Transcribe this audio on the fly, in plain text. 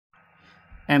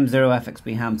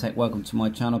M0FXB Hamtech, welcome to my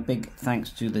channel. Big thanks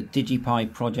to the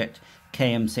DigiPi project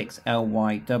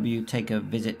KM6LYW. Take a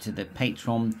visit to the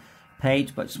Patreon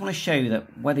page, but just want to show you that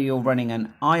whether you're running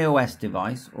an iOS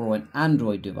device or an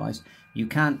Android device, you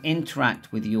can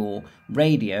interact with your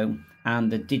radio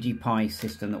and the DigiPi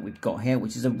system that we've got here,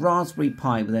 which is a Raspberry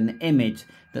Pi with an image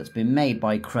that's been made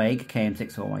by Craig,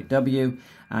 KM6LYW,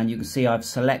 and you can see I've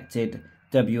selected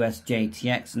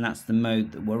WSJTX, and that's the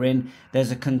mode that we're in.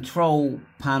 There's a control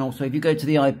panel, so if you go to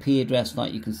the IP address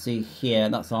like you can see here,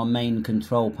 that's our main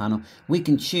control panel. We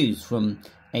can choose from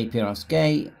APRS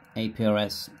gate,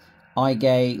 APRS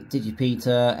iGate,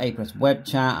 DigiPeter, APRS web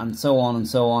chat, and so on and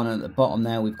so on. And at the bottom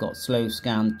there we've got slow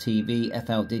scan TV,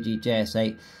 FL Digi,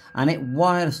 JS8, and it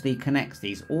wirelessly connects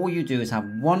these. All you do is have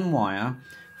one wire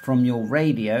from your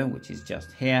radio, which is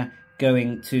just here,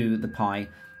 going to the Pi,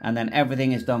 and then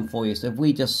everything is done for you. So if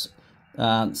we just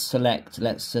select,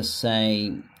 let's just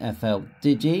say FL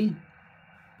Digi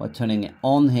by turning it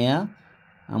on here,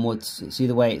 and we'll see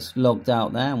the way it's logged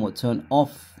out there, and we'll turn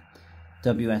off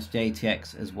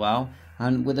WSJTX as well.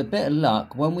 And with a bit of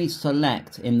luck, when we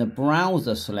select in the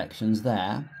browser selections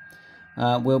there,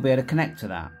 we'll be able to connect to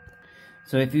that.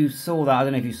 So if you saw that, I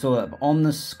don't know if you saw that, but on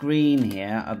the screen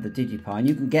here of the DigiPi, and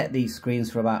you can get these screens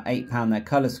for about £8, they're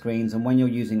colour screens, and when you're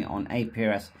using it on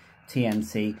APRS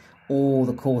TNC, all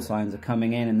the call signs are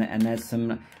coming in, and there's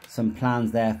some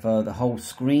plans there for the whole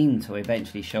screen to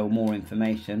eventually show more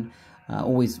information.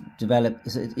 Always develop,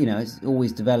 you know, it's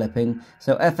always developing.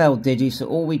 So FL Digi, so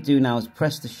all we do now is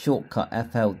press the shortcut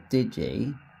FL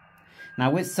Digi. Now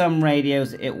with some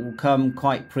radios it will come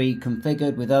quite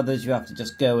pre-configured, with others you have to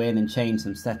just go in and change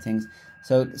some settings.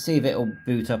 So see if it will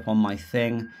boot up on my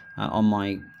thing, on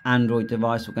my Android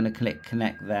device. We're going to click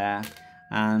connect there,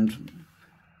 and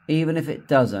even if it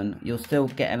doesn't, you'll still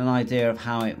get an idea of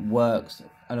how it works.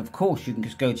 And of course you can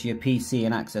just go to your PC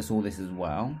and access all this as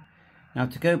well. Now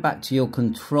to go back to your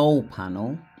control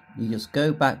panel, you just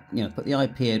go back, you know, put the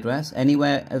IP address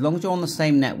anywhere, as long as you're on the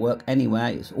same network,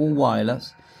 anywhere, it's all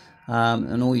wireless.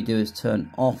 And all you do is turn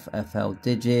off FL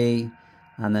Digi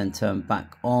and then turn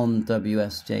back on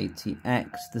WSJTX.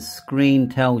 The screen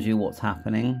tells you what's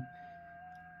happening.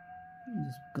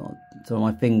 So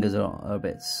my fingers are a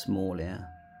bit small here.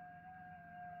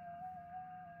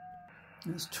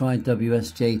 Let's try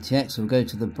WSJTX. We'll go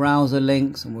to the browser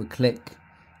links and we'll click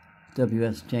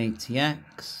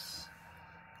WSJTX.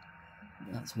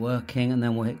 That's working, and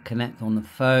then we'll hit connect on the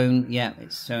phone. Yeah,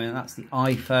 it's showing that's the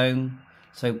iPhone.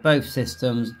 So both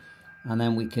systems, and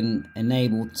then we can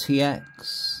enable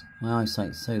TX. My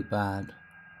eyesight's so bad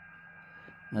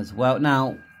as well.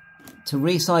 Now, to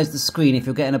resize the screen, if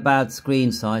you're getting a bad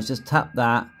screen size, just tap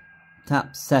that,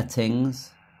 tap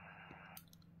settings,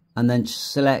 and then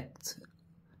select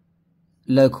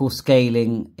local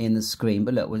scaling in the screen.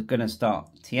 But look, we're going to start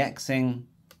TXing.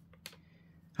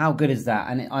 How good is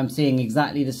that? And I'm seeing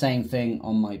exactly the same thing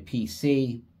on my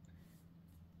PC.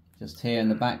 Just here in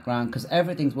the background, because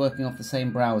everything's working off the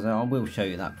same browser. I will show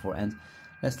you that before it ends.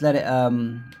 Let's let it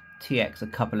TX a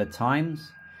couple of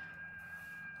times.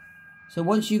 So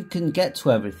once you can get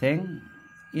to everything,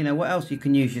 you know, what else? You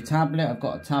can use your tablet. I've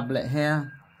got a tablet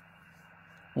here.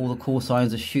 All the call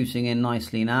signs are shooting in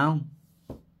nicely now.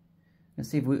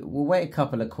 Let's see if we'll wait a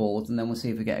couple of calls, and then we'll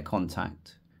see if we get a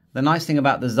contact. The nice thing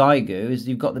about the Zygo is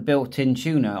you've got the built-in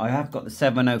tuner. I have got the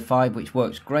 705, which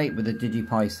works great with the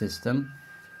DigiPi system,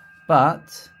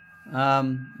 but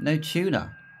no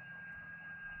tuner.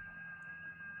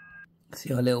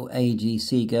 See our little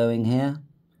AGC going here.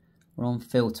 We're on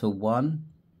filter 1.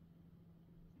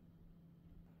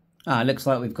 It looks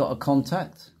like we've got a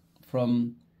contact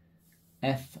from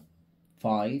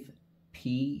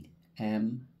F5PMF,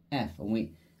 and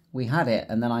we had it,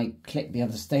 and then I clicked the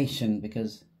other station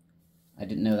because I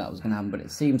didn't know that was going to happen, but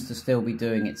it seems to still be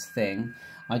doing its thing.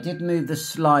 I did move the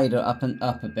slider up and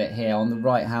up a bit here on the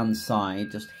right hand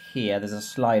side. Just here there's a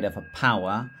slider for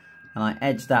power, and I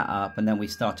edged that up, and then we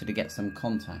started to get some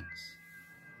contacts.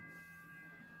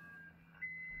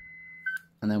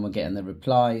 And then we're getting the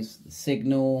replies. The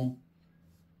signal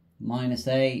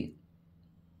 -8,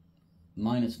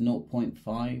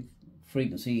 -0.5,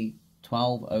 frequency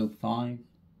 1205.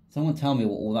 Someone tell me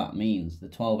what all that means, the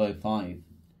 1205.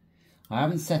 I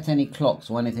haven't set any clocks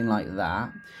or anything like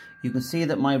that. You can see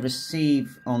that my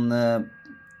receive on the,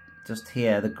 just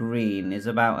here, the green, is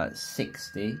about at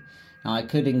 60. Now I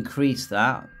could increase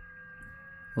that.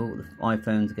 Oh, the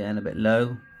iPhone's getting a bit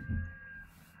low.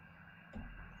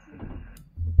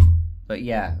 But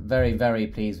yeah, very, very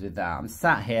pleased with that. I'm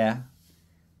sat here.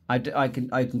 I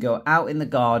can go out in the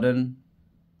garden.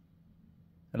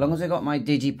 As long as I got my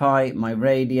DigiPi, my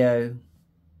radio,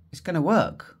 it's going to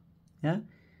work. Yeah.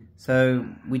 So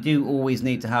we do always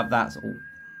need to have that sort of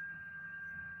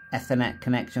Ethernet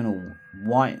connection, or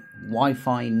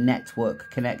Wi-Fi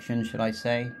network connection, should I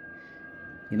say?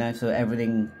 You know, so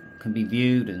everything can be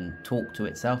viewed and talk to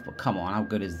itself. But come on, how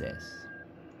good is this?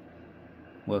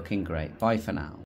 Working great. Bye for now.